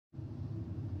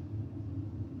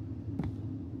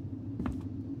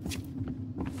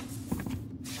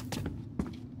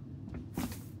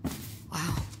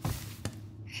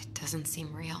doesn't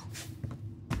seem real.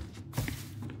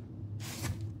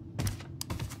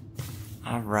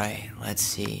 Alright, let's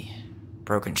see.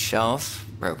 Broken shelf,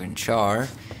 broken jar,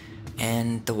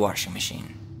 and the washing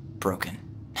machine. Broken.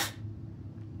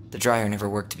 The dryer never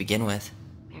worked to begin with.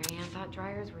 Marianne thought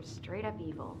dryers were straight up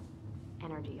evil.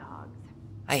 Energy hogs.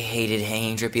 I hated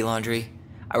hanging drippy laundry.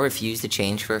 I refused to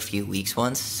change for a few weeks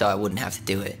once, so I wouldn't have to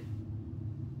do it.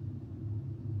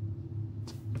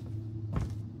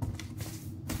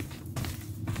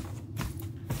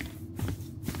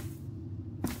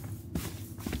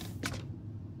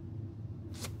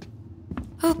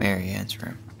 Oh. Marianne's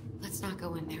room. Let's not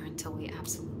go in there until we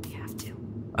absolutely have to.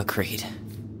 Agreed.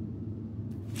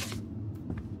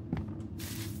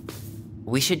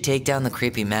 We should take down the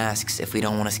creepy masks if we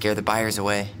don't want to scare the buyers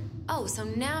away. Oh, so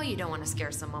now you don't want to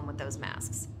scare someone with those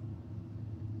masks.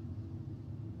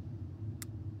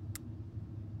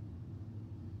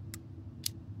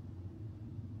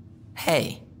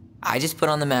 Hey, I just put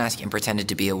on the mask and pretended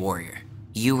to be a warrior.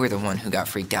 You were the one who got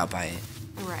freaked out by it.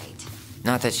 Right.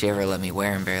 Not that she ever let me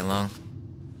wear him very long.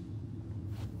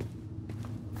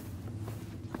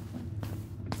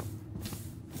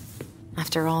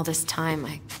 After all this time,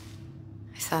 I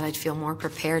thought I'd feel more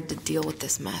prepared to deal with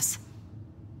this mess.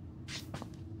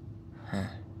 Huh.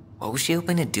 What was she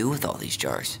hoping to do with all these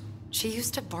jars? She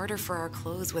used to barter for our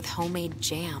clothes with homemade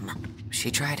jam.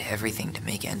 She tried everything to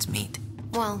make ends meet.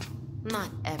 Well, not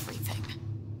everything.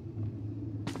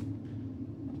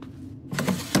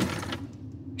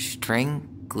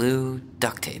 String, glue,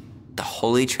 duct tape. The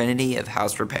holy trinity of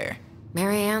house repair.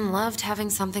 Marianne loved having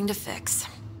something to fix.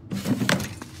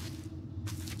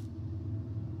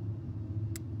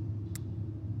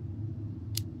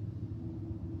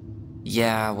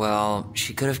 Yeah, well,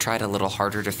 she could have tried a little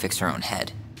harder to fix her own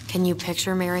head. Can you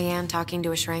picture Marianne talking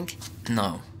to a shrink?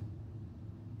 No.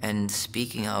 And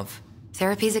speaking of...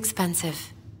 Therapy's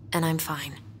expensive, and I'm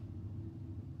fine.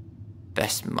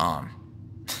 Best mom.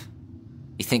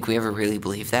 You think we ever really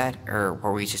believed that, or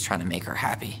were we just trying to make her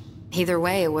happy? Either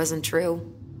way, it wasn't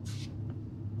true.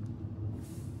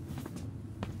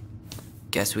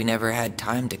 Guess we never had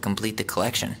time to complete the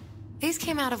collection. These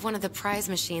came out of one of the prize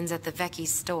machines at the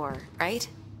Vecchi's store, right?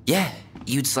 Yeah,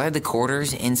 you'd slide the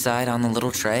quarters inside on the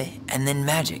little tray, and then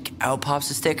magic, out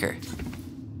pops a sticker.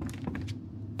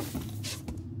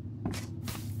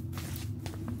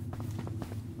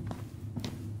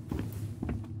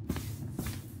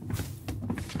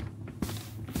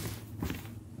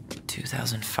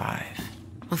 ...2005.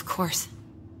 Of course.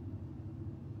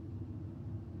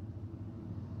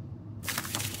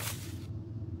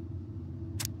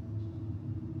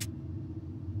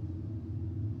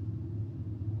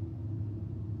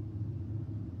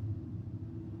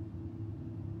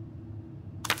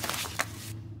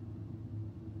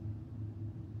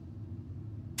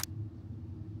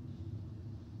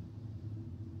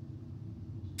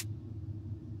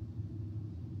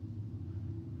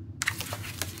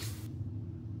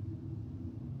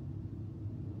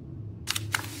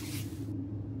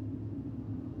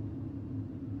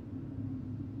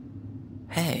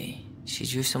 Hey, she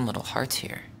drew some little hearts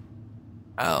here.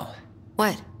 Oh.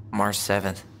 What? March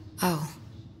 7th. Oh.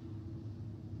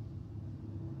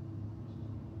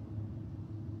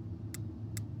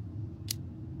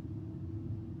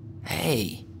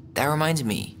 Hey, that reminds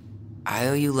me. I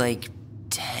owe you like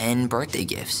 10 birthday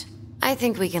gifts. I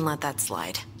think we can let that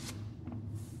slide.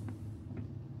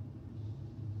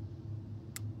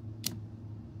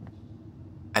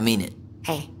 I mean it.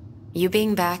 Hey, you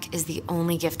being back is the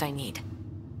only gift I need.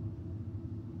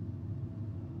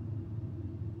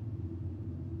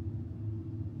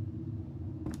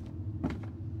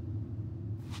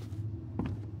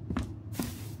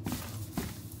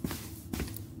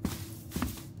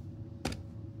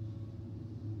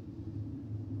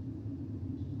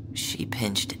 She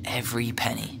pinched every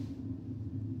penny.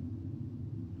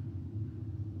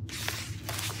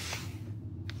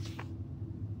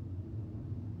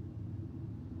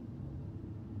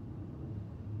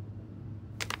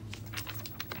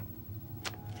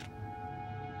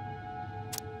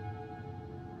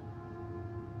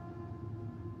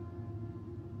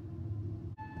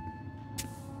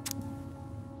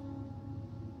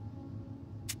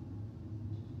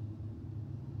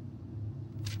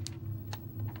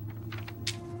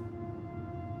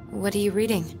 What are you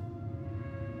reading?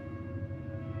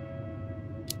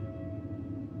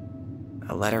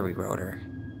 A letter we wrote her.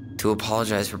 To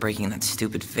apologize for breaking that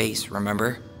stupid vase,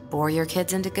 remember? Bore your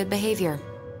kids into good behavior.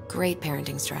 Great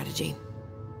parenting strategy.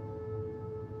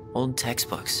 Old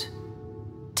textbooks.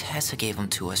 Tessa gave them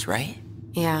to us, right?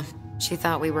 Yeah, she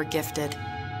thought we were gifted.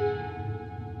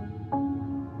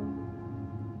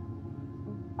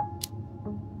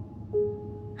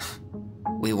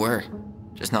 were.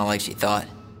 Just not like she thought.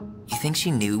 You think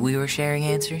she knew we were sharing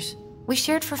answers? We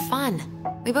shared for fun.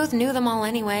 We both knew them all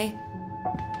anyway.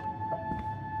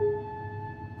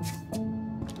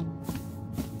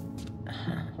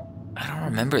 I don't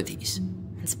remember these.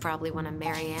 It's probably one of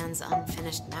Marianne's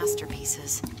unfinished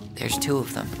masterpieces. There's 2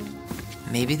 of them.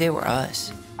 Maybe they were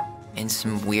us. In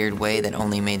some weird way that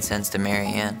only made sense to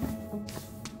Marianne.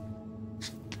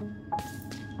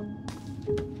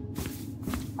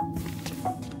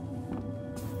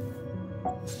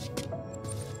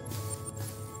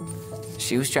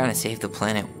 She was trying to save the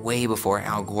planet way before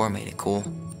Al Gore made it cool.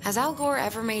 Has Al Gore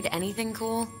ever made anything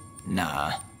cool?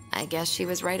 Nah. I guess she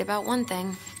was right about one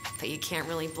thing, but you can't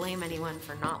really blame anyone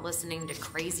for not listening to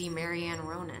crazy Marianne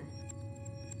Ronan.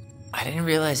 I didn't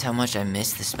realize how much I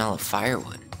missed the smell of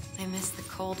firewood. I miss the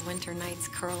cold winter nights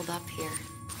curled up here.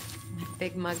 With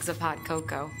big mugs of hot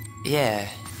cocoa. Yeah.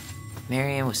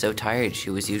 Marianne was so tired she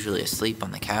was usually asleep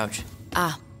on the couch.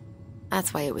 Ah,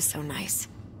 that's why it was so nice.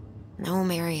 No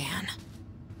Marianne.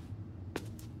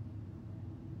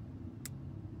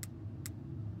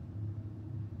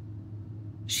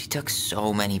 She took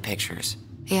so many pictures.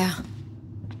 Yeah.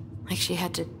 Like she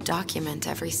had to document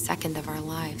every second of our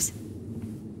lives.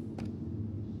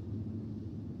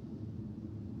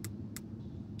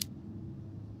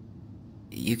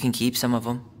 You can keep some of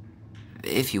them,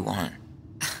 if you want.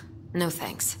 No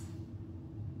thanks.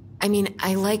 I mean,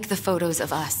 I like the photos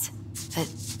of us, but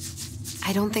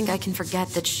I don't think I can forget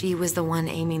that she was the one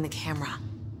aiming the camera.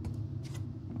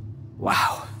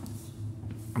 Wow.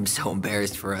 I'm so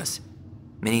embarrassed for us.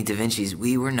 Mini Da Vinci's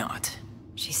we were not.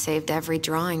 She saved every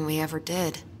drawing we ever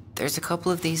did. There's a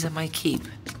couple of these I might keep.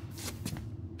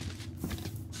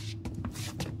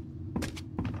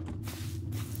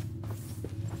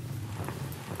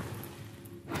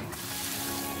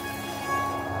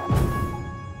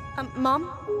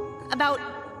 Mom? About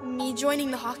me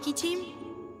joining the hockey team?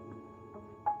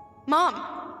 Mom!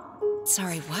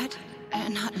 Sorry, what?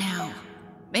 Not now.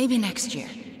 Maybe next year.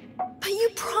 But you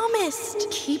promised!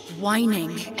 Keep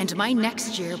whining, and my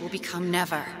next year will become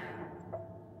never.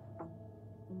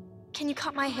 Can you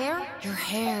cut my hair? Your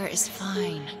hair is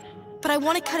fine. But I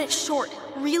want to cut it short.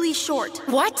 Really short.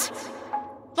 What?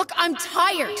 Look, I'm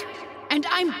tired, and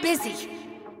I'm busy.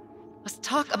 Let's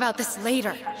talk about this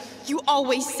later. You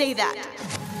always say that.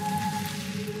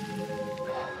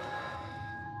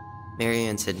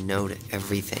 Marianne said no to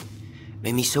everything.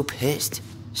 Made me so pissed.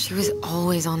 She was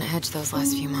always on edge those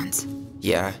last few months.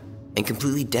 Yeah, and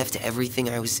completely deaf to everything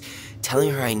I was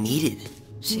telling her I needed.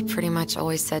 She pretty much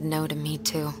always said no to me,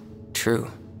 too.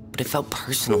 True, but it felt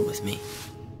personal with me.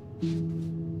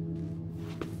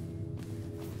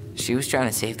 She was trying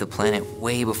to save the planet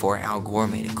way before Al Gore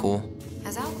made it cool.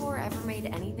 Has Al Gore ever made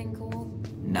anything cool?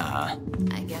 Nah.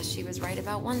 I guess she was right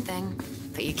about one thing,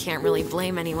 but you can't really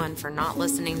blame anyone for not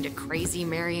listening to crazy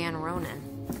Marianne Ronan.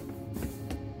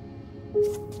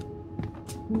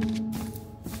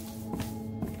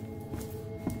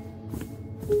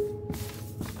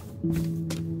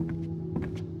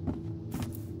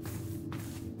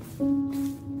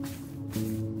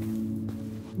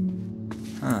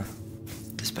 Huh.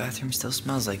 This bathroom still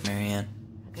smells like Marianne.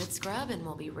 A good scrub and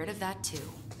we'll be rid of that too.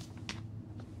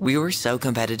 We were so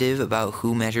competitive about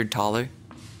who measured taller.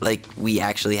 Like we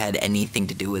actually had anything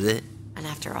to do with it. And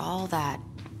after all that,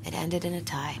 it ended in a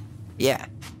tie. Yeah,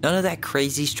 none of that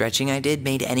crazy stretching I did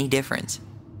made any difference.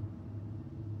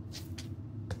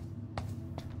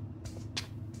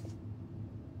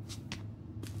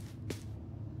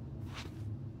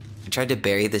 I tried to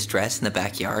bury this dress in the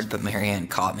backyard, but Marianne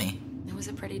caught me. It was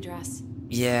a pretty dress.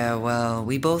 Yeah, well,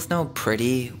 we both know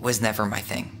pretty was never my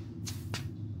thing.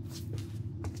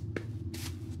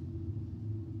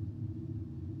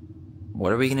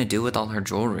 What are we gonna do with all her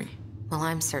jewelry? Well,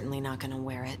 I'm certainly not gonna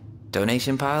wear it.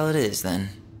 Donation pile it is, then.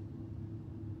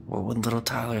 What would little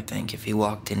Tyler think if he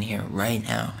walked in here right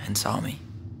now and saw me?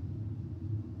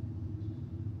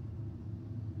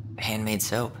 Handmade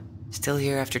soap. Still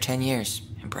here after 10 years.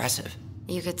 Impressive.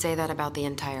 You could say that about the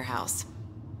entire house.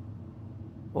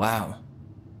 Wow.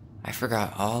 I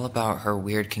forgot all about her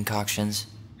weird concoctions.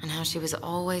 And how she was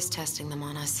always testing them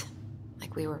on us.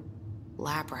 Like we were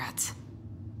lab rats.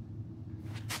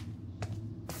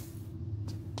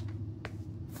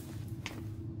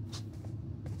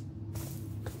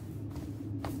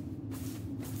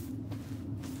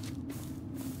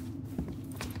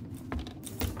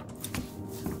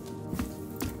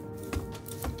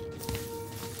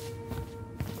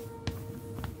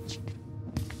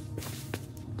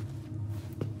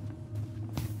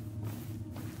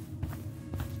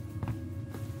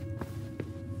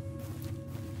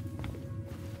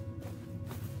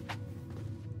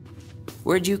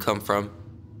 Where'd you come from?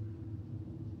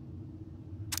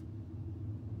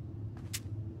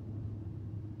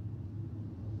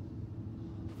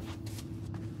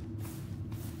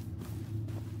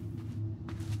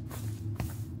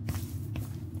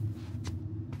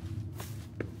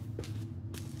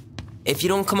 If you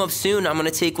don't come up soon, I'm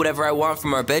gonna take whatever I want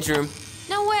from our bedroom.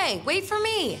 No way, wait for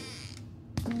me.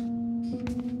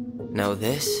 No,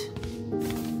 this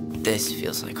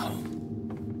feels like home.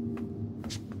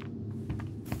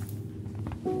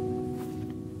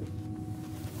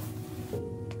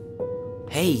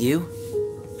 Hey, you.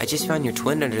 I just found your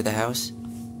twin under the house.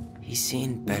 He's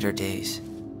seen better days.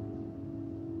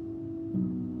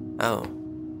 Oh,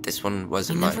 this one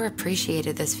wasn't We mine. never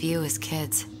appreciated this view as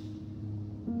kids.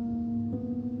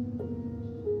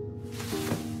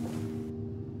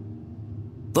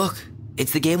 Look,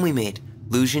 it's the game we made,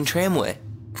 Lusion Tramway.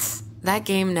 That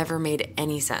game never made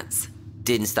any sense.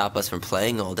 Didn't stop us from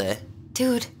playing all day.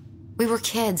 Dude, we were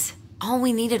kids. All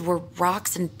we needed were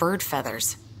rocks and bird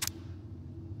feathers.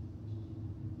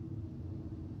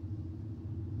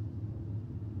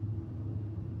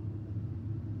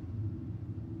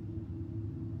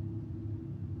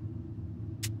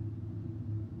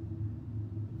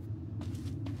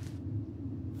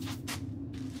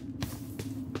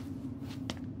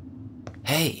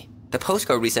 Hey, the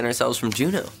postcard we sent ourselves from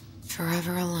Juneau.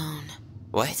 Forever alone.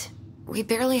 What? We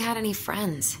barely had any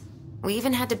friends. We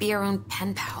even had to be our own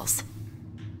pen pals.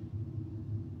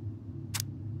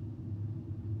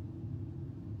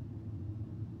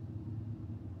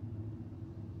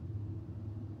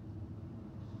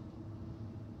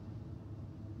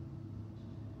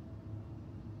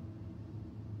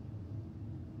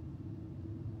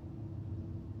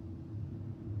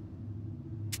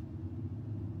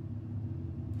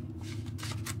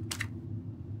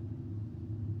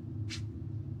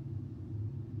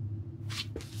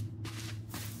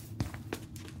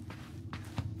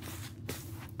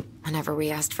 Whenever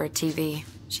we asked for a TV,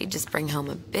 she'd just bring home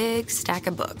a big stack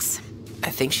of books. I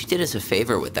think she did us a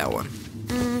favor with that one.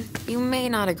 You may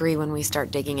not agree when we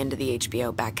start digging into the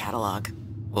HBO back catalog.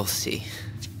 We'll see.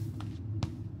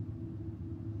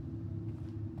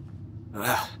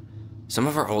 Ugh. Some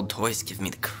of our old toys give me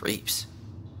the creeps.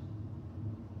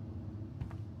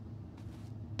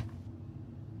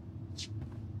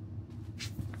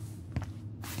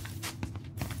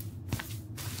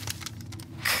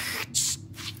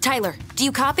 Tyler, do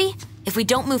you copy? If we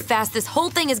don't move fast, this whole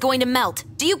thing is going to melt.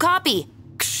 Do you copy?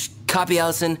 Copy,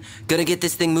 Alyson. Gonna get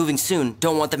this thing moving soon.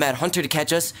 Don't want the Mad Hunter to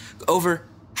catch us. Over.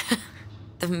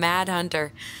 The Mad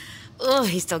Hunter. Ugh,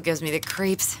 he still gives me the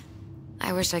creeps.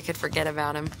 I wish I could forget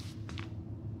about him.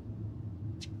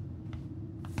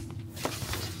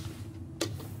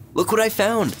 Look what I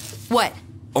found. What?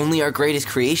 Only our greatest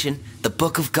creation, the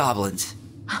Book of Goblins.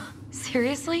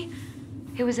 Seriously?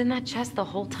 It was in that chest the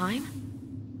whole time?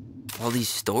 All these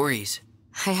stories.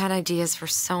 I had ideas for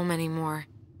so many more.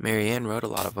 Marianne wrote a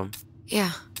lot of them.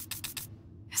 Yeah.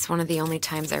 It's one of the only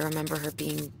times I remember her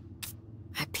being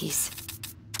at peace.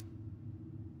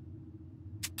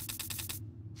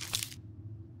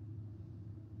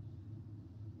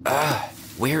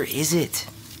 Where is it?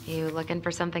 You looking for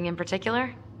something in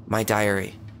particular? My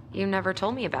diary. You never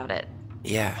told me about it.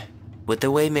 Yeah. With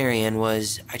the way Marianne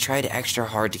was, I tried extra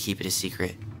hard to keep it a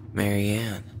secret.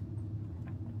 Marianne.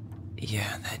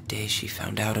 Yeah, that day she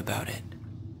found out about it.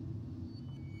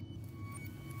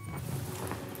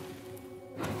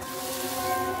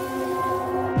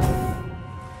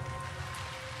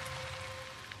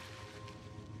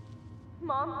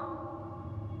 Mom?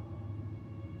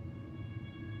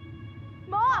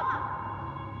 Mom!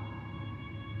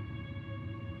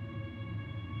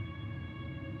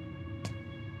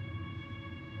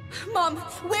 Mom,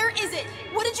 where is it?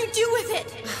 What did you do with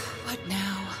it? What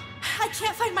now? I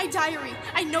can't find my diary.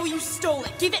 I know you stole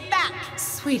it. Give it back.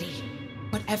 Sweetie,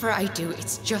 whatever I do,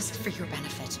 it's just for your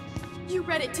benefit. You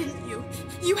read it, didn't you?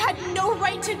 You had no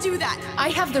right to do that. I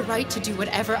have the right to do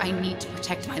whatever I need to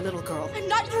protect my little girl. I'm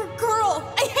not your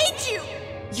girl. I hate you.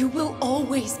 You will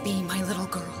always be my little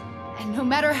girl. And no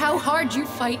matter how hard you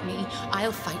fight me,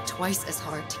 I'll fight twice as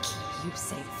hard to keep you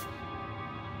safe.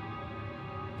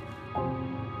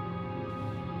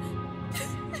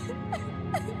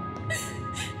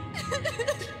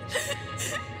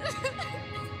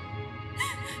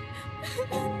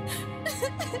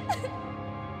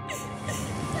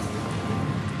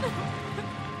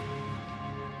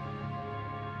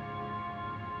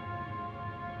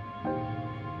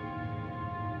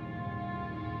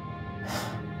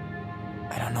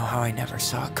 I don't know how I never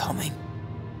saw it coming.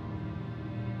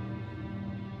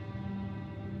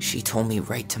 She told me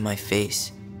right to my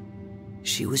face.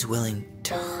 She was willing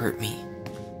to hurt me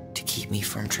to keep me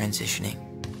from transitioning.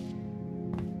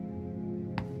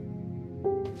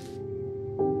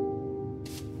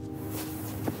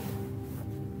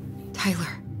 Tyler,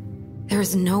 there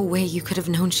is no way you could have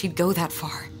known she'd go that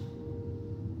far.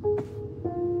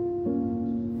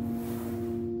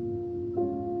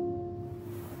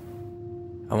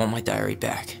 I want my diary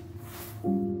back.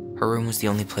 Her room was the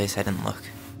only place I didn't look.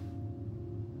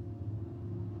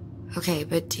 Okay,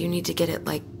 but do you need to get it,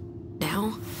 like,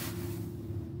 now?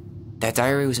 That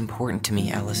diary was important to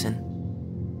me, Alyson.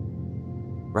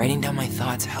 Writing down my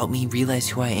thoughts helped me realize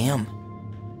who I am.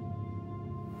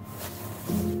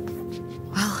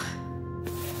 Well,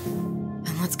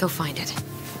 then let's go find it.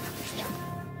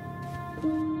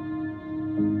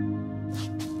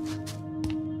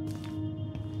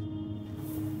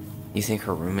 You think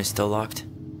her room is still locked?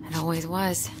 It always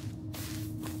was.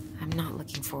 I'm not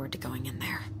looking forward to going in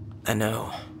there. I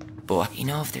know. But you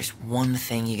know, if there's one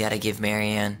thing you gotta give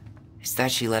Marianne, it's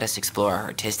that she let us explore our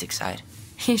artistic side.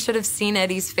 You should have seen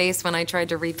Eddie's face when I tried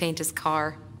to repaint his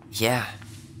car. Yeah,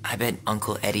 I bet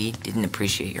Uncle Eddie didn't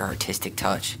appreciate your artistic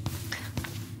touch.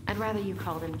 I'd rather you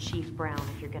called him Chief Brown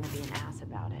if you're gonna be an ass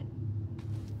about it.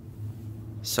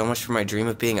 So much for my dream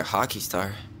of being a hockey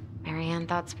star. Marianne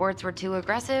thought sports were too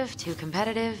aggressive, too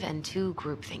competitive, and too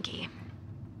groupthinky.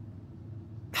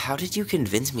 How did you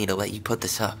convince me to let you put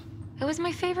this up? It was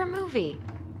my favorite movie.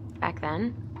 Back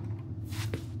then.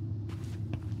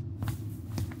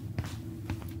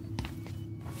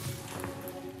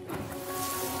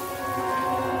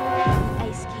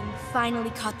 Ice King finally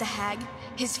caught the hag.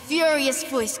 His furious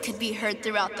voice could be heard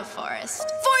throughout the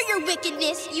forest. For your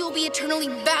wickedness, you will be eternally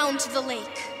bound to the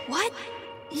lake. What?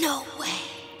 No way.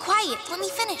 Quiet, let me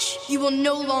finish. You will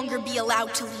no longer be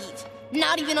allowed to leave.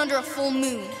 Not even under a full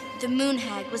moon. The moon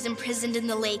hag was imprisoned in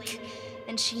the lake,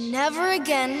 and she never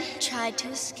again tried to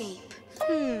escape.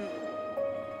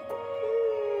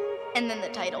 And then the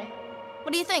title.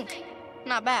 What do you think?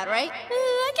 Not bad, right?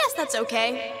 I guess that's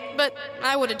okay. But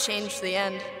I would have changed the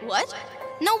end. What?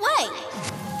 No way!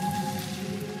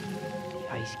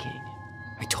 The Ice King.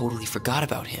 I totally forgot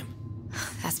about him.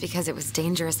 That's because it was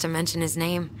dangerous to mention his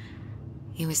name.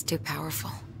 He was too powerful.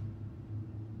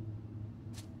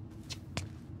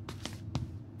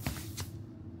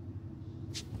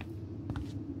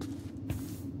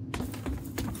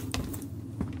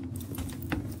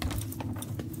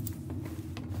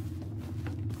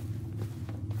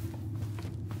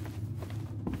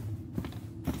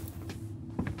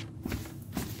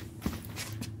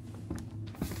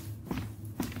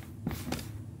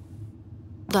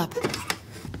 Hold up.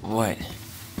 What?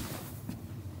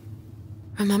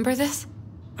 Remember this?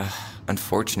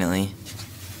 Unfortunately.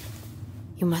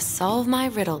 You must solve my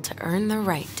riddle to earn the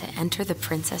right to enter the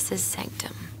princess's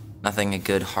sanctum. Nothing a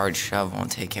good hard shove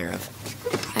won't take care of.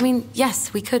 I mean,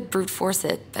 yes, we could brute force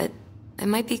it, but it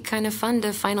might be kind of fun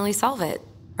to finally solve it,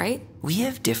 right? We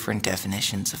have different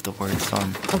definitions of the word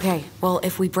fun. Okay, well,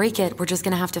 if we break it, we're just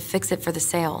gonna have to fix it for the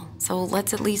sale. So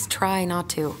let's at least try not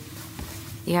to.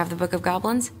 You have the Book of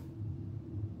Goblins?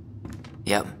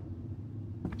 Yep.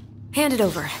 Hand it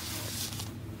over.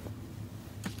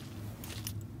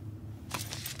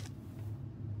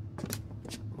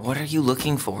 What are you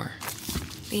looking for?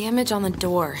 The image on the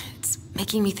door. It's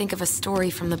making me think of a story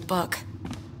from the book.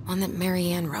 One that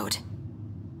Marianne wrote.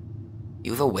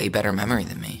 You have a way better memory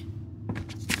than me.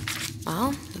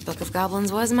 Well, the Book of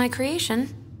Goblins was my creation.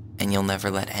 And you'll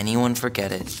never let anyone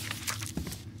forget it.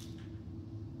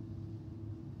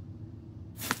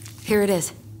 Here it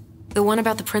is. The one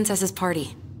about the princess's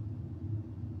party.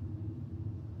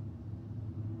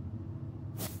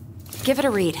 Give it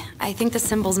a read. I think the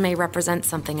symbols may represent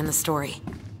something in the story.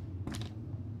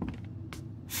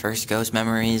 First ghost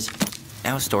memories,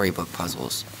 now storybook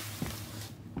puzzles.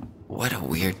 What a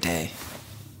weird day.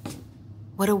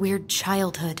 What a weird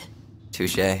childhood.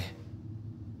 Touché.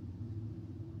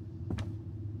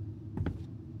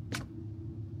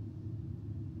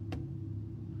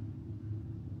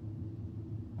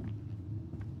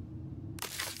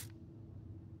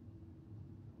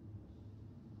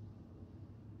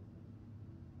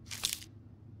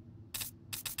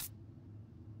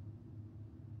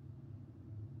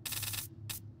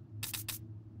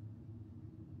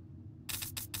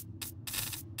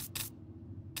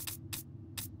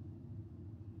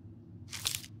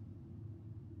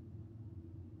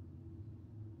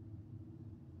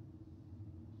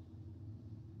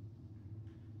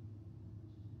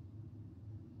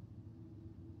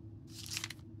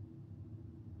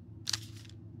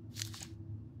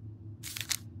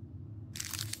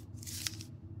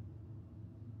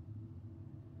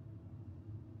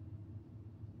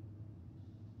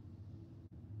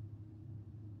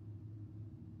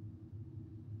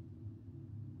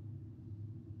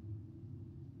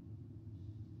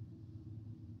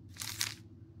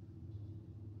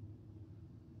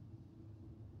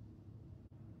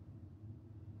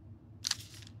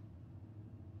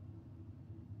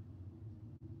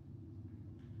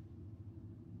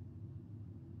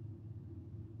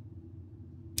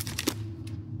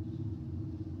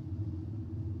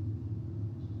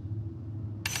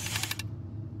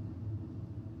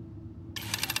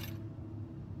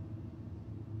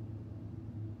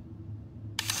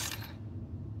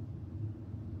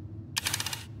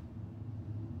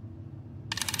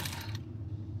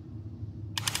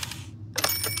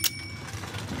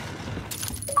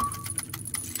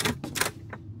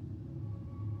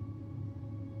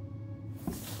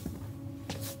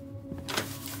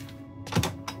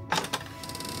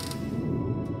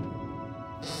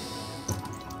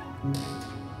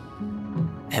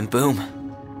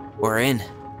 boom, we're in.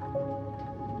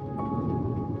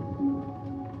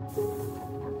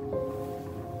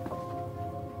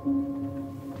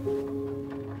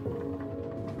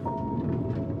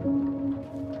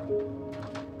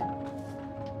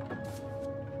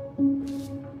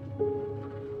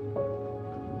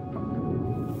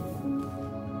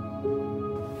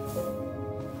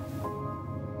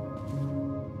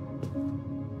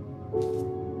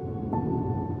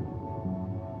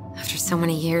 After so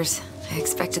many years, I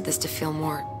expected this to feel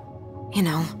more, you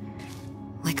know,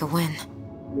 like a win.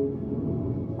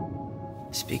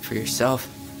 Speak for yourself.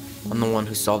 I'm the one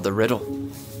who solved the riddle.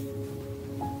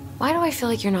 Why do I feel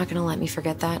like you're not gonna let me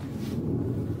forget that?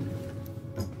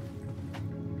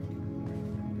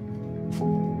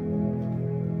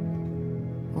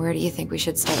 Where do you think we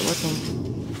should start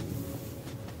looking?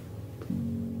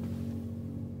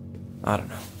 I don't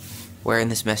know. Where in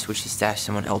this mess would she stash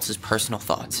someone else's personal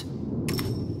thoughts?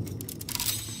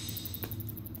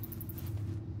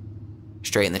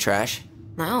 Straight in the trash?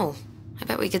 No. I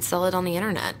bet we could sell it on the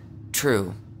internet.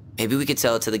 True. Maybe we could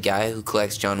sell it to the guy who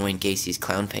collects John Wayne Gacy's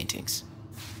clown paintings.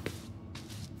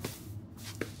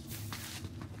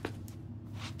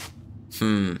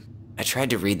 I tried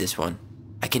to read this one.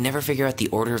 I could never figure out the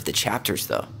order of the chapters,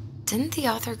 though. Didn't the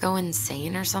author go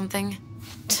insane or something?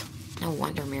 No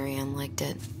wonder Marianne liked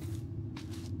it.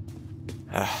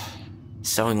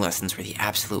 Sewing lessons were the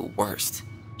absolute worst.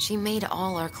 She made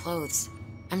all our clothes.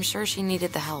 I'm sure she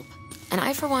needed the help. And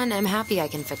I, for one, am happy I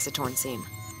can fix a torn seam.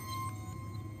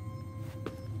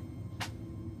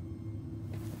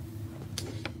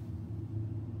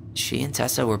 She and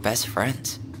Tessa were best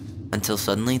friends. Until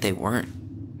suddenly they weren't.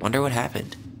 Wonder what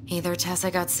happened. Either Tessa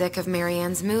got sick of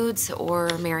Marianne's moods,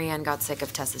 or Marianne got sick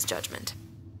of Tessa's judgment.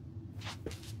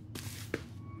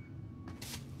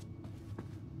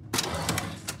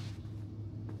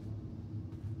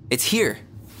 It's here.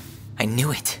 I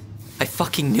knew it. I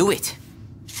fucking knew it.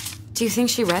 Do you think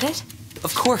she read it?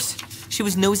 Of course. She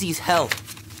was nosy as hell.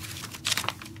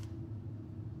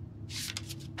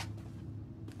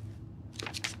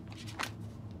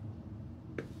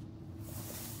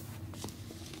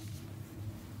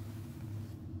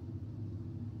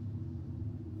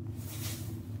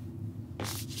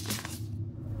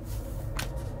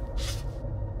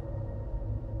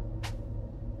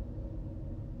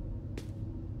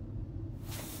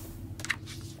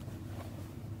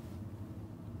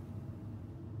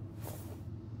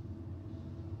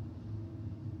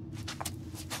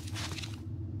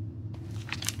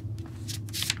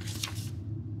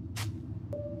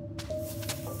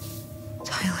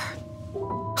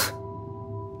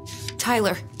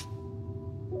 Tyler.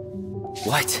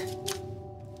 What?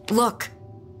 Look.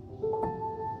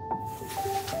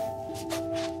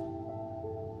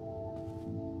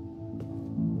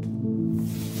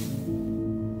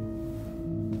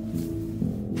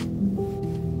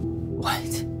 What?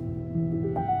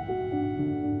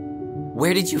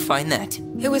 Where did you find that?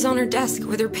 It was on her desk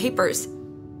with her papers.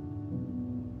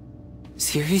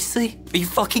 Seriously? Are you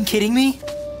fucking kidding me?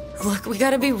 Look, we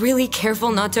gotta be really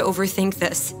careful not to overthink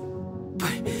this.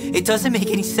 But it doesn't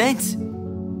make any sense.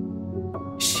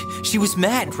 She was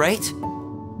mad, right?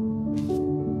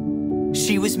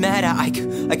 She was mad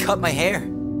I cut my hair.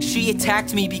 She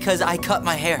attacked me because I cut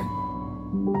my hair.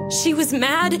 She was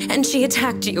mad and she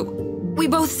attacked you. We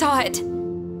both saw it.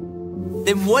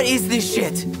 Then what is this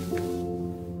shit?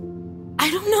 I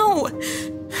don't know.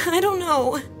 I don't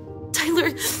know.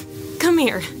 Tyler, come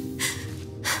here.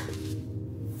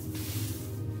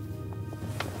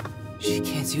 She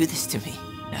can't do this to me.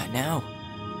 Not now.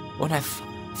 When I've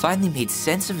finally made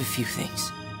sense of a few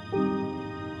things.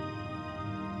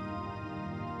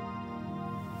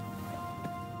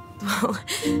 Well,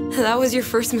 that was your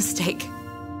first mistake.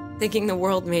 Thinking the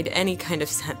world made any kind of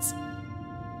sense.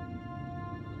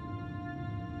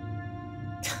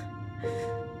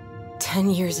 "10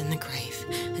 years in the grave,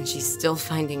 and she's still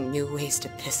finding new ways to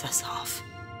piss us off."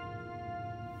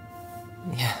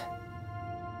 Yeah.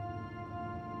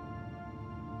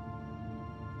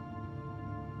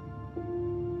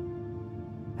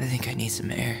 I think I need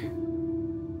some air.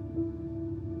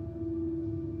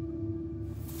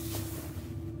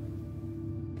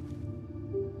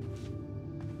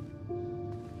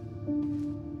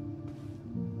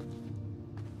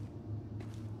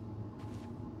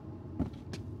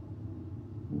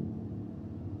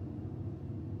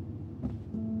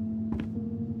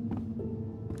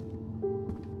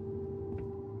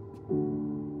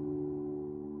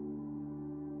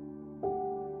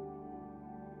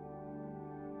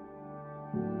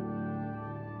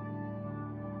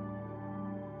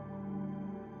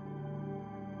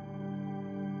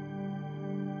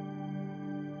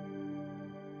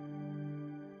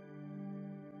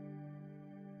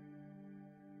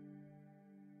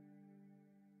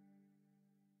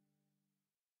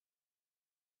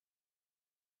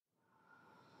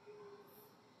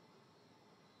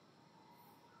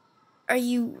 Are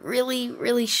you really,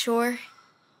 really sure?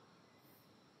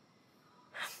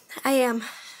 I am.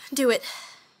 Do it.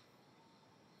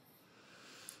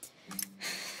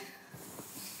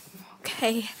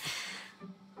 Okay.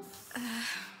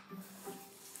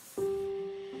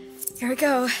 Here we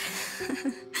go.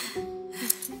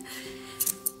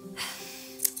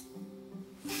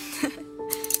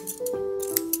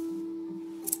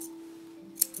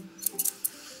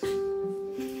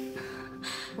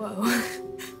 Whoa.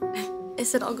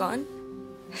 Is it all gone?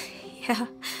 Yeah.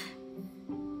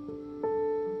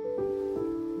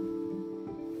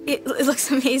 It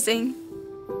looks amazing.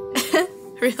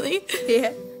 Really?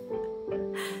 Yeah.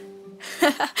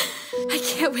 I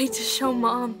can't wait to show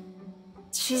Mom.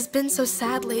 She's been so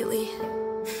sad lately.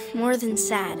 More than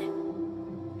sad.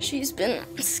 She's been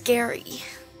scary.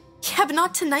 Yeah, but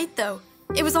not tonight, though.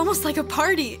 It was almost like a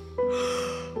party.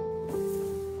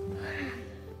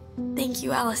 Thank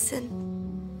you, Alyson.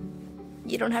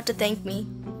 You don't have to thank me.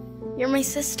 You're my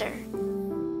sister.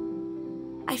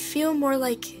 I feel more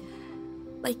like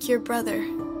your brother.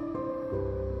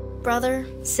 Brother,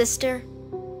 sister,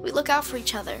 we look out for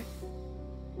each other.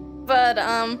 But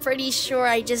I'm pretty sure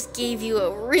I just gave you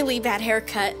a really bad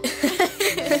haircut.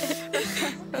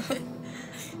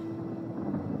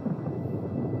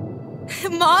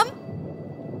 Mom?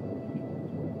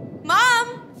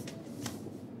 Mom?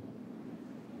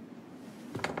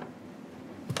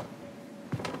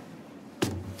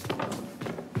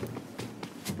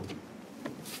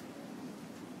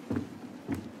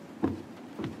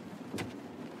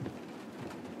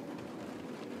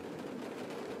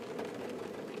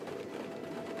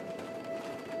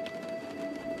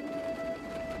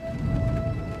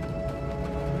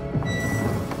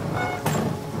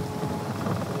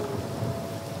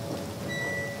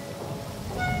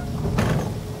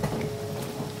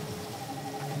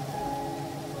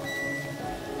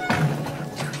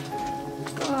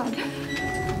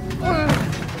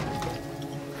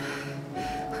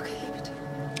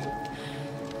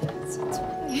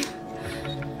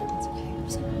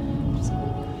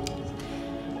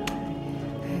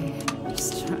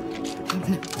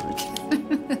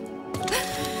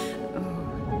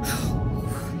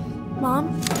 Mom?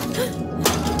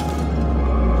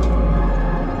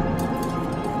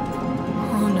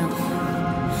 Oh no.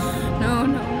 No,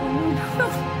 no, no, no.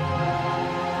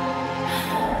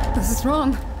 This is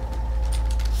wrong.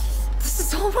 This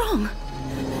is all wrong.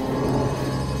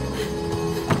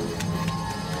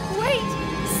 Wait!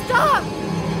 Stop!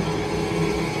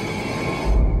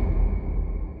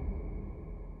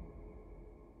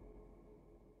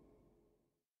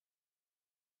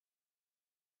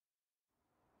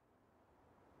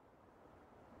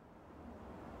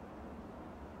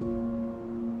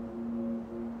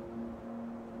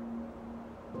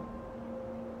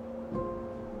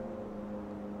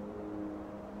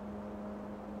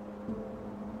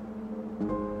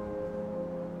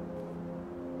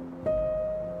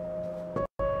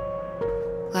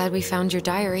 Glad we found your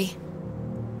diary.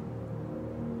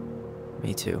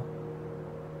 Me too.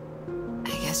 I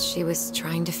guess she was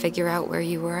trying to figure out where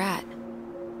you were at.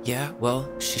 Yeah, well,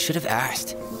 she should have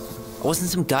asked. I wasn't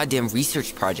some goddamn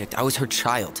research project. I was her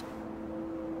child.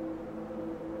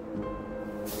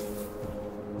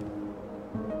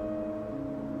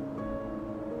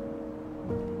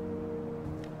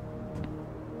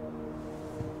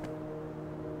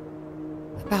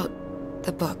 About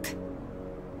the book.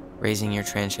 Raising your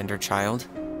transgender child?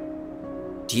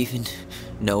 Do you even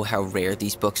know how rare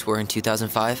these books were in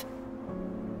 2005?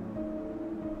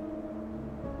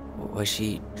 Was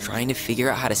she trying to figure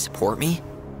out how to support me?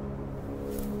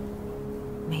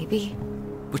 Maybe.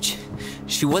 Which,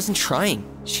 she wasn't trying.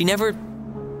 She never...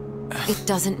 It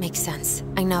doesn't make sense.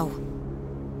 I know.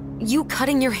 You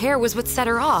cutting your hair was what set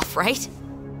her off, right?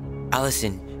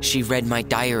 Alyson, she read my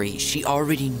diary. She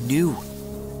already knew.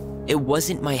 It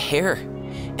wasn't my hair.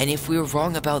 And if we were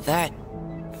wrong about that...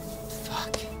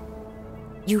 Fuck.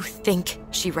 You think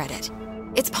she read it.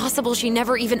 It's possible she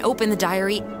never even opened the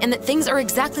diary, and that things are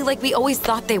exactly like we always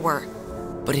thought they were.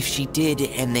 But if she did,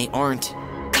 and they aren't...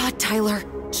 God, Tyler.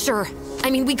 Sure.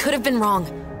 I mean, we could have been wrong.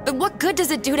 But what good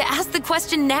does it do to ask the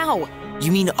question now?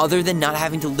 You mean other than not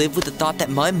having to live with the thought that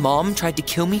my mom tried to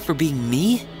kill me for being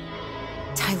me?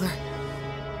 Tyler,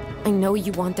 I know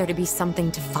you want there to be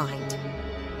something to find.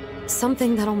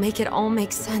 Something that'll make it all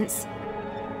make sense.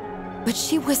 But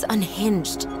she was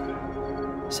unhinged.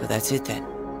 So that's it then.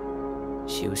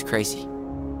 She was crazy.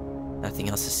 Nothing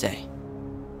else to say.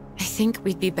 I think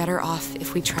we'd be better off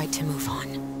if we tried to move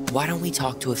on. Why don't we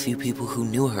talk to a few people who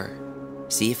knew her?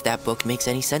 See if that book makes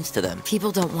any sense to them.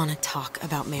 People don't want to talk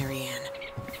about Marianne.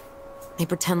 They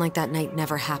pretend like that night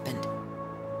never happened.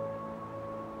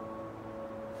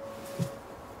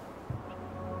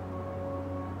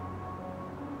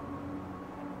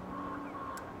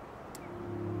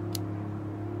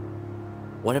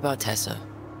 What about Tessa?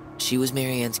 She was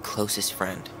Marianne's closest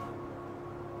friend.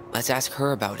 Let's ask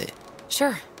her about it.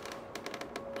 Sure.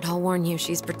 But I'll warn you,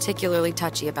 she's particularly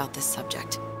touchy about this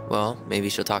subject. Well, maybe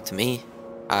she'll talk to me.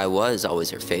 I was always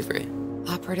her favorite.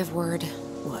 Operative word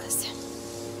was.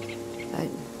 But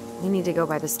we need to go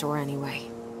by the store anyway,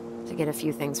 to get a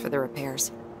few things for the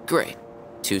repairs. Great.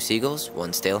 2 seagulls,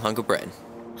 1 stale hunk of bread.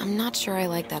 I'm not sure I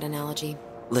like that analogy.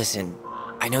 Listen,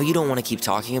 I know you don't want to keep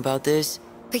talking about this.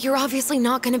 But you're obviously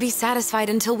not going to be satisfied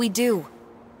until we do.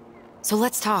 So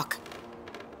let's talk.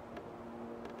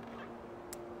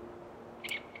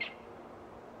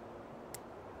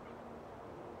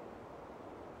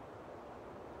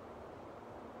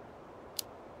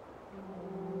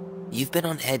 You've been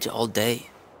on edge all day.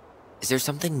 Is there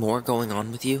something more going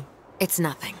on with you? It's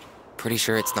nothing. Pretty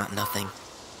sure it's not nothing.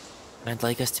 And I'd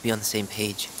like us to be on the same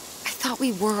page. I thought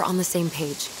we were on the same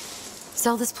page.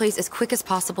 Sell this place as quick as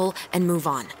possible and move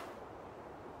on.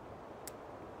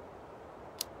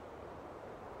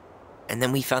 And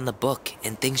then we found the book,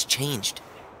 and things changed.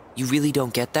 You really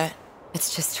don't get that?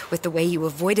 It's just, with the way you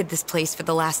avoided this place for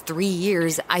the last 3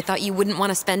 years, I thought you wouldn't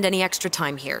want to spend any extra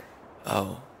time here.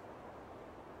 Oh.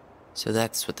 So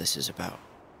that's what this is about.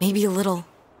 Maybe a little.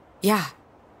 Yeah.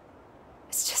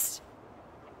 It's just...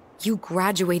 You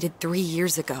graduated 3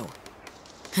 years ago.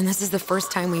 And this is the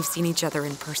first time we've seen each other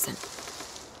in person.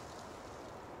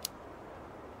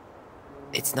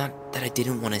 It's not that I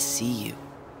didn't want to see you.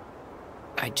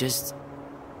 I just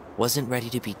wasn't ready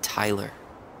to be Tyler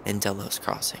in Delos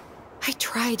Crossing. I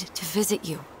tried to visit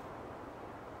you.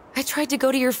 I tried to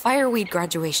go to your fireweed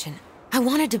graduation. I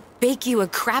wanted to bake you a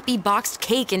crappy boxed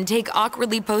cake and take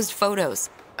awkwardly posed photos.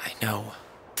 I know.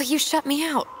 But you shut me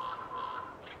out.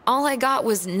 All I got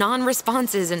was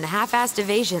non-responses and half-assed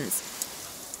evasions.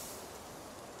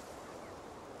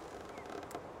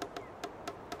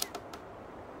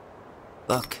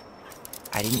 Look,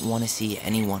 I didn't want to see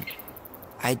anyone.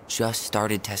 I just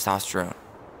started testosterone.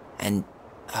 And,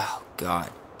 oh God,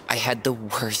 I had the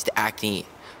worst acne.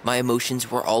 My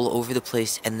emotions were all over the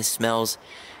place, and the smells...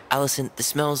 Alyson, the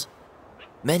smells...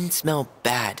 Men smell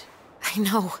bad. I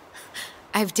know.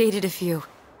 I've dated a few.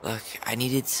 Look, I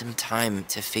needed some time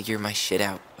to figure my shit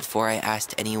out before I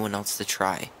asked anyone else to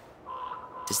try.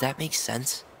 Does that make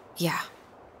sense? Yeah.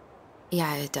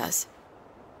 Yeah, it does.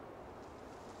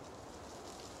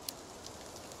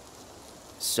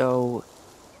 So,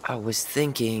 I was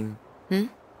thinking...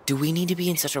 Do we need to be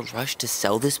in such a rush to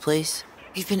sell this place?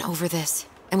 We've been over this,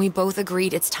 and we both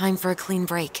agreed it's time for a clean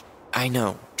break. I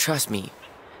know, trust me.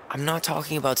 I'm not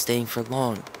talking about staying for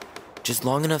long. Just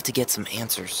long enough to get some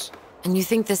answers. And you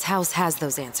think this house has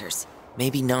those answers?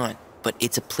 Maybe not, but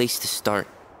it's a place to start.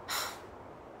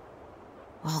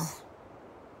 Well,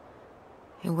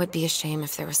 it would be a shame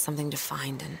if there was something to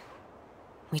find and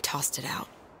we tossed it out.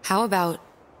 How about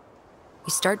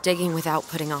we start digging without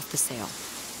putting off the sale?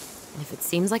 And if it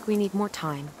seems like we need more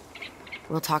time,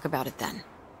 we'll talk about it then.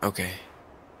 Okay.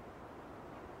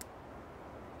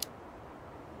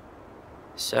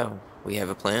 So, we have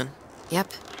a plan?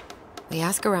 Yep. We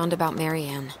ask around about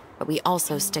Marianne, but we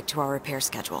also stick to our repair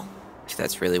schedule. If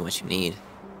that's really what you need.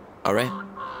 Alright,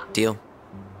 deal.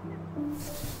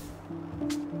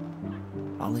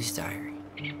 Ollie's diary.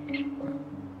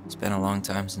 It's been a long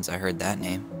time since I heard that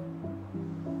name.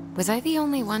 Was I the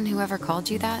only one who ever called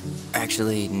you that?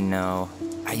 Actually, no.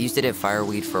 I used it at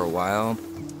Fireweed for a while,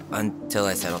 until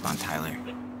I settled on Tyler.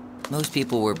 Most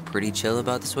people were pretty chill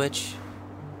about the switch.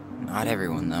 Not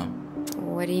everyone, though.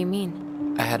 What do you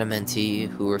mean? I had a mentee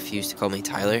who refused to call me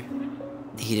Tyler.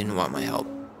 He didn't want my help.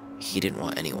 He didn't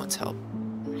want anyone's help.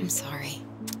 I'm sorry.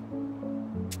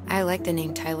 I like the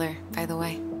name Tyler, by the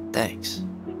way. Thanks.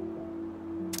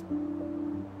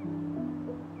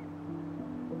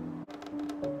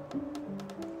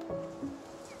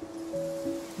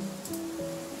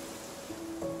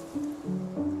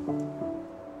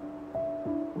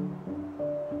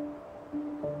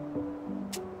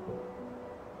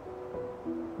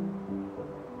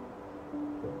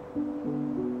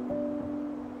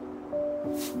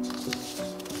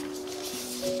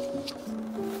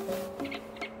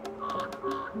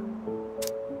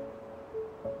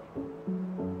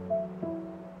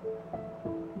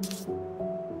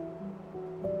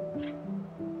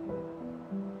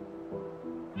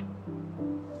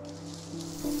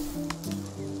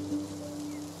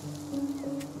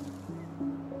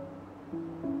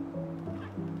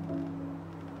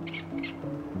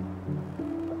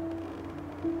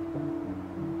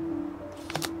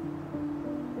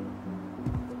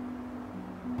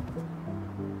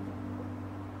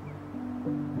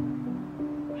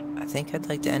 I think I'd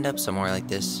like to end up somewhere like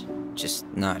this, just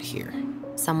not here.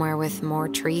 Somewhere with more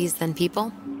trees than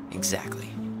people? Exactly.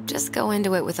 Just go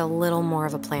into it with a little more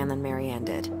of a plan than Marianne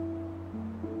did.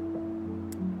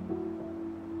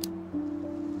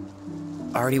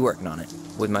 Already working on it.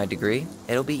 With my degree,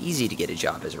 it'll be easy to get a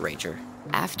job as a ranger.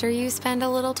 After you spend a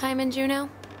little time in Juneau?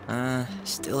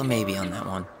 Still a maybe on that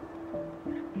one.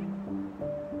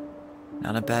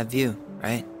 Not a bad view,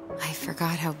 right? I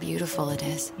forgot how beautiful it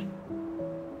is.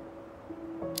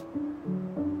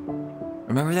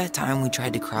 Remember that time we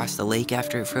tried to cross the lake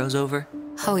after it froze over?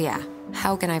 Oh yeah,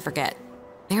 how can I forget?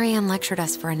 Marianne lectured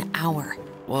us for an hour.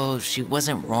 Well, she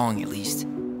wasn't wrong, at least.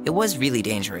 It was really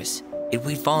dangerous. If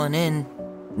we'd fallen in,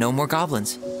 no more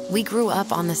goblins. We grew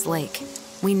up on this lake.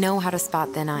 We know how to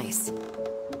spot thin ice.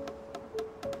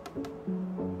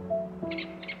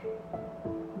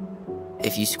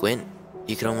 If you squint,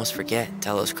 you could almost forget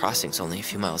Delos Crossing's only a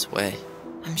few miles away.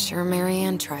 I'm sure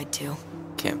Marianne tried to.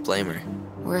 Can't blame her.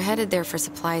 We're headed there for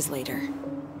supplies later.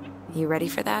 You ready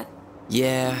for that?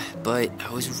 Yeah, but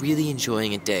I was really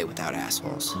enjoying a day without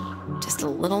assholes. Just a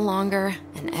little longer,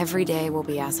 and every day will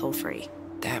be asshole-free.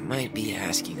 That might be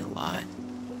asking a lot.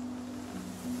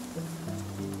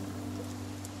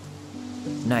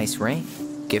 Nice ring.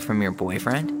 Gift from your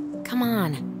boyfriend? Come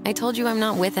on, I told you I'm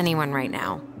not with anyone right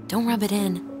now. Don't rub it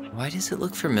in. Why does it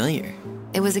look familiar?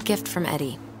 It was a gift from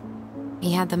Eddie.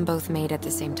 He had them both made at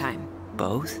the same time.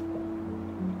 Both?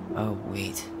 Oh,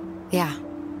 wait. Yeah.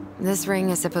 This ring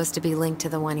is supposed to be linked to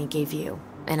the one he gave you,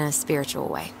 in a spiritual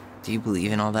way. Do you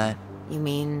believe in all that? You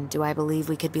mean, do I believe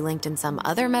we could be linked in some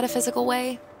other metaphysical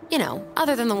way? You know,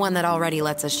 other than the one that already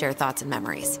lets us share thoughts and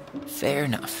memories. Fair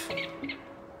enough.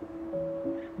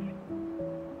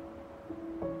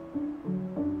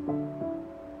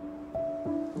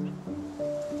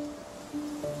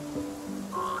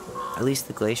 At least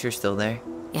the glacier's still there.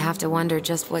 You have to wonder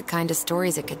just what kind of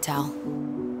stories it could tell.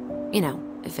 You know,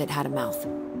 if it had a mouth.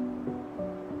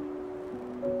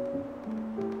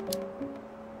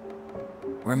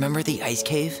 Remember the ice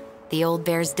cave? The old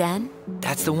bear's den?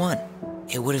 That's the one.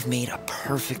 It would have made a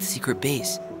perfect secret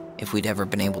base if we'd ever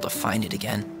been able to find it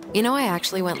again. You know, I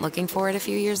actually went looking for it a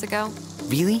few years ago.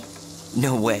 Really?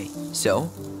 No way.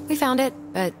 So? We found it,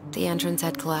 but the entrance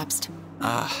had collapsed.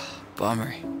 Ah,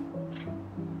 bummer.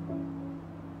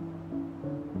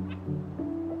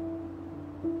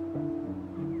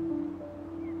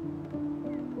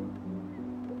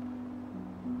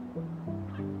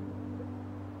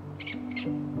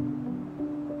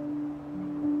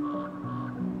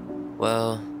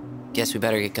 Well, guess we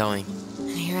better get going.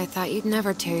 And here I thought you'd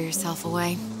never tear yourself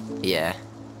away. Yeah,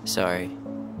 sorry.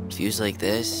 Views like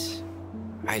this,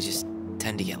 I just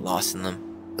tend to get lost in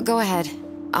them. Go ahead.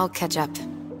 I'll catch up.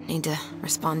 Need to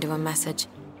respond to a message.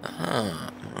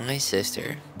 My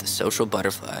sister, the social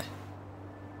butterfly.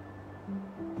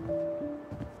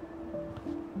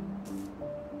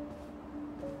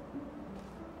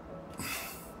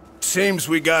 Seems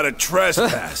we got a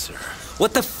trespasser.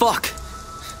 What the fuck?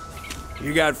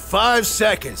 You got 5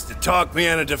 seconds to talk me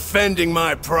into defending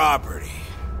my property.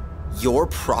 Your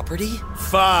property?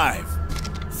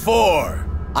 5, 4.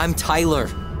 I'm Tyler.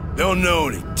 Don't know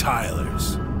any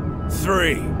Tylers.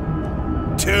 3, 2.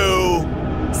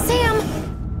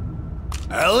 Sam!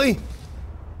 Ellie?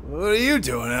 What are you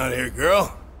doing out here,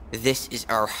 girl? This is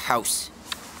our house.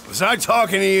 Was I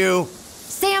talking to you?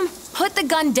 Sam, put the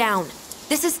gun down.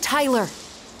 This is Tyler.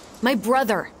 My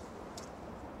brother.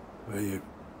 Well, your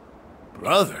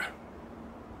brother?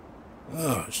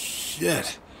 Oh,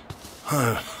 shit.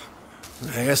 Huh.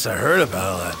 I guess I heard about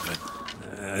all that,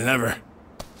 but I never...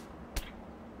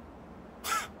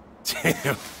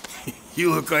 Damn,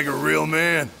 you look like a real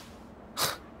man.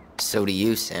 So do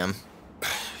you, Sam.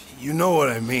 You know what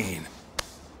I mean.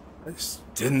 I just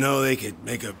didn't know they could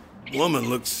make a woman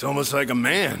look so much like a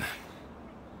man.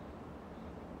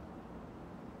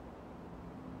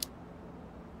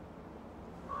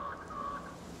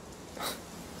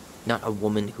 Not a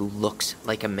woman who looks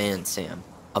like a man, Sam.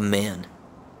 A man.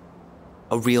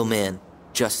 A real man,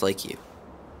 just like you.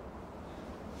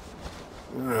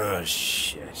 Oh,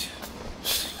 shit.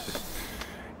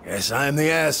 Guess I'm the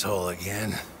asshole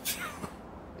again.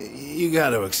 You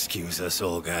gotta excuse us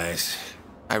old guys.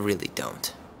 I really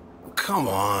don't. Come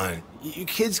on. You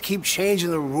kids keep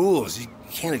changing the rules. You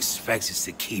can't expect us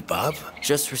to keep up.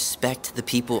 Just respect the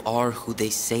people are who they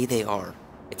say they are.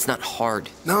 It's not hard.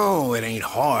 No, it ain't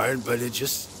hard, but it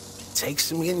just takes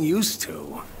some getting used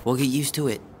to. We'll get used to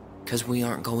it, because we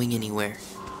aren't going anywhere.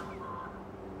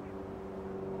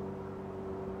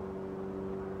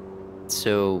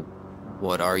 So,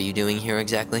 what are you doing here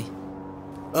exactly?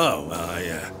 Oh,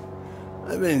 well,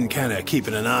 I've been kind of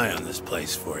keeping an eye on this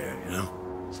place for you, you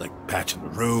know? It's like patching the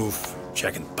roof,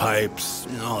 checking the pipes,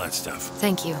 you know, all that stuff.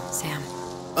 Thank you, Sam.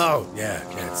 Oh, yeah,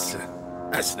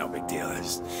 that's no big deal.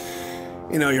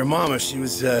 You know, your mama, she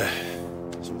was a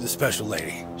special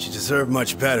lady. She deserved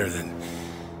much better than,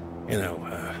 you know,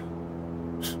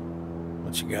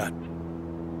 what you got.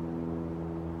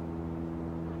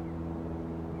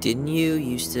 Didn't you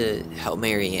used to help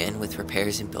Mary Ann with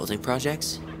repairs and building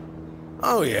projects?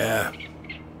 Oh, yeah.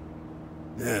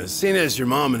 Yeah, seeing as your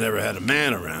mama never had a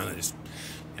man around, I just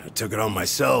took it on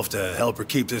myself to help her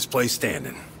keep this place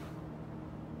standing.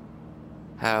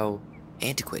 How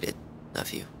antiquated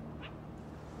of you.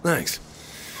 Thanks.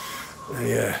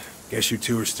 I guess you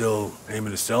two are still aiming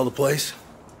to sell the place?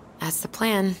 That's the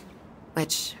plan.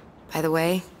 Which, by the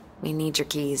way, we need your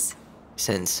keys.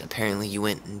 Since apparently you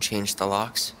went and changed the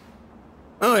locks?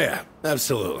 Oh, yeah,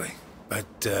 absolutely.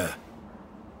 But,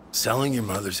 selling your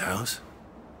mother's house?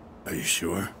 Are you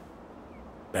sure?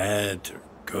 Bad or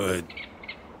good?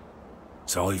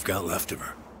 It's all you've got left of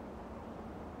her.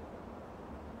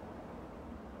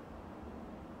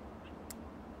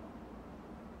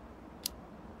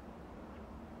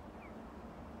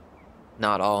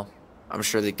 Not all. I'm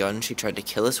sure the gun she tried to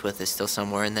kill us with is still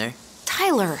somewhere in there.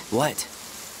 Tyler! What?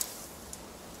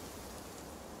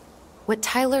 What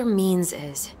Tyler means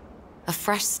is, a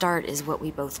fresh start is what we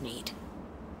both need.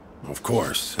 Of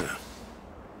course.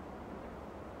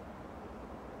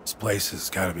 This place has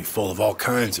got to be full of all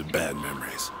kinds of bad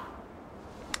memories.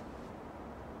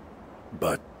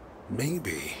 But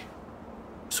maybe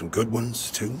some good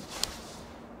ones, too?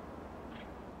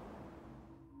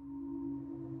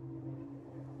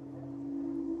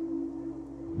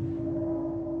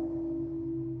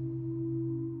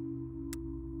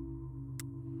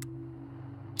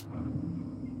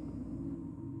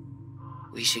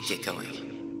 We should get going.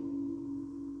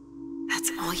 That's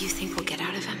all you think we'll get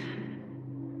out of him?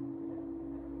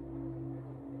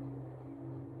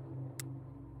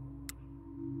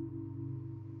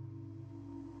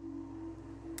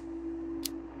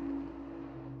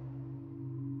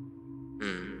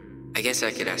 I guess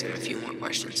I could ask him a few more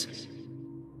questions.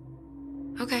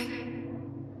 Okay.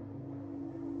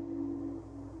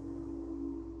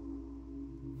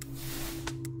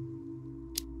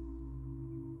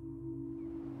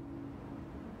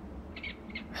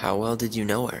 How well did you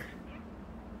know her?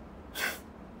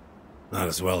 Not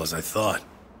as well as I thought.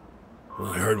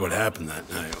 When I heard what happened that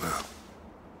night, well,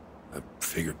 I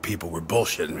figured people were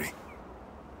bullshitting me.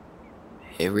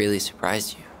 It really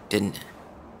surprised you, didn't it?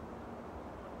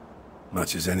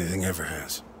 Much as anything ever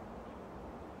has.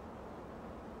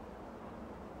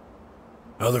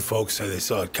 Other folks say they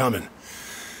saw it coming.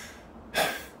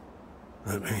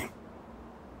 Not me.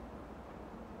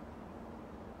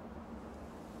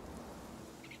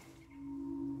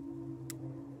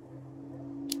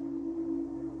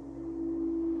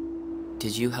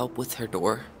 Did you help with her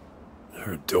door?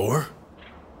 Her door?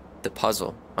 The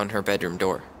puzzle on her bedroom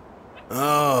door.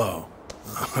 Oh.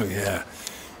 Oh, yeah.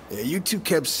 Yeah, you two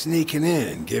kept sneaking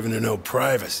in, giving her no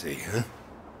privacy, huh?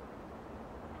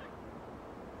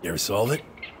 You ever solve it?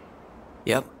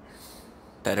 Yep.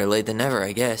 Better late than never,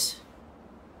 I guess.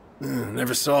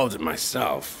 Never solved it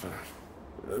myself.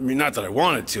 I mean, not that I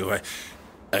wanted to.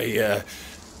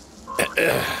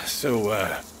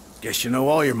 So, guess you know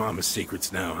all your mama's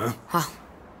secrets now, huh? Well,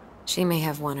 she may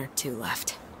have one or two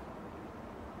left.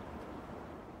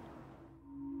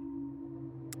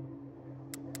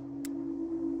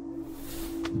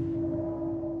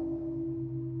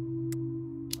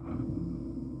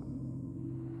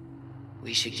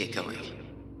 We should get going.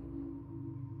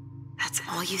 That's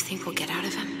all you think we'll get out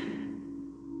of him?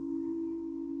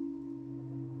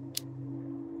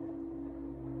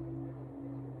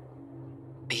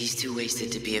 He's too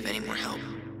wasted to be of any more help.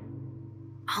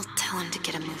 I'll tell him to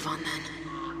get a move on then.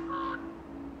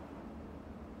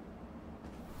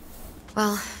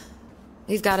 Well,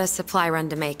 we've got a supply run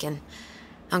to make, and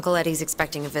Uncle Eddie's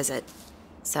expecting a visit,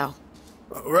 so...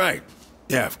 Right.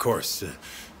 Yeah, of course.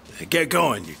 Get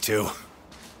going, you two.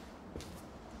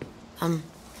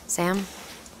 Sam?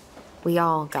 We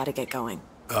all gotta get going.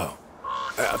 Oh.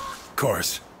 Of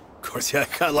course. Of course, yeah,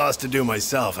 I got lots to do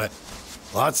myself.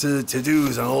 Lots of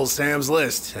to-dos on old Sam's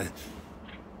list.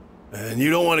 And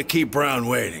you don't want to keep Brown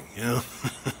waiting, you know?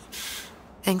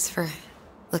 Thanks for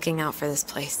looking out for this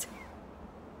place.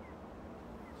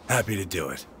 Happy to do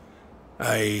it.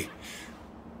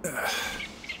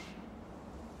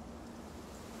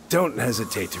 Don't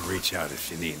hesitate to reach out if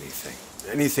you need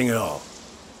anything. Anything at all.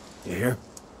 You hear?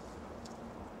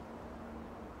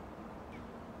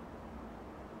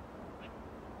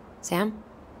 Sam?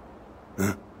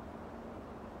 Huh?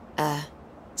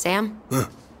 Sam? Huh?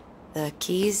 The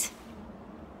keys?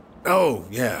 Oh,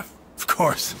 yeah, of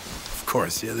course. Of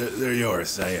course, yeah, they're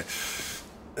yours.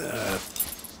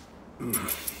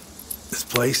 This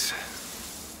place,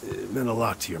 it meant a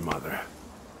lot to your mother.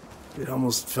 It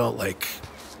almost felt like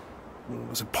it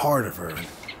was a part of her. And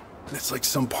it's like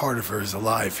some part of her is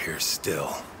alive here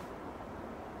still.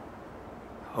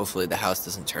 Hopefully the house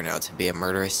doesn't turn out to be a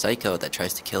murderous psycho that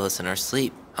tries to kill us in our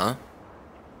sleep, huh?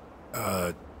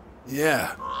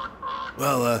 Yeah.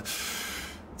 Well,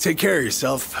 take care of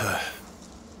yourself,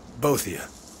 both of you.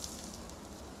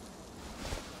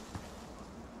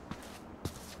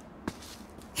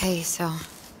 Hey, so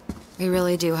we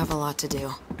really do have a lot to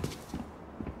do.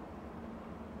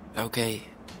 Okay,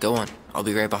 go on. I'll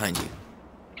be right behind you.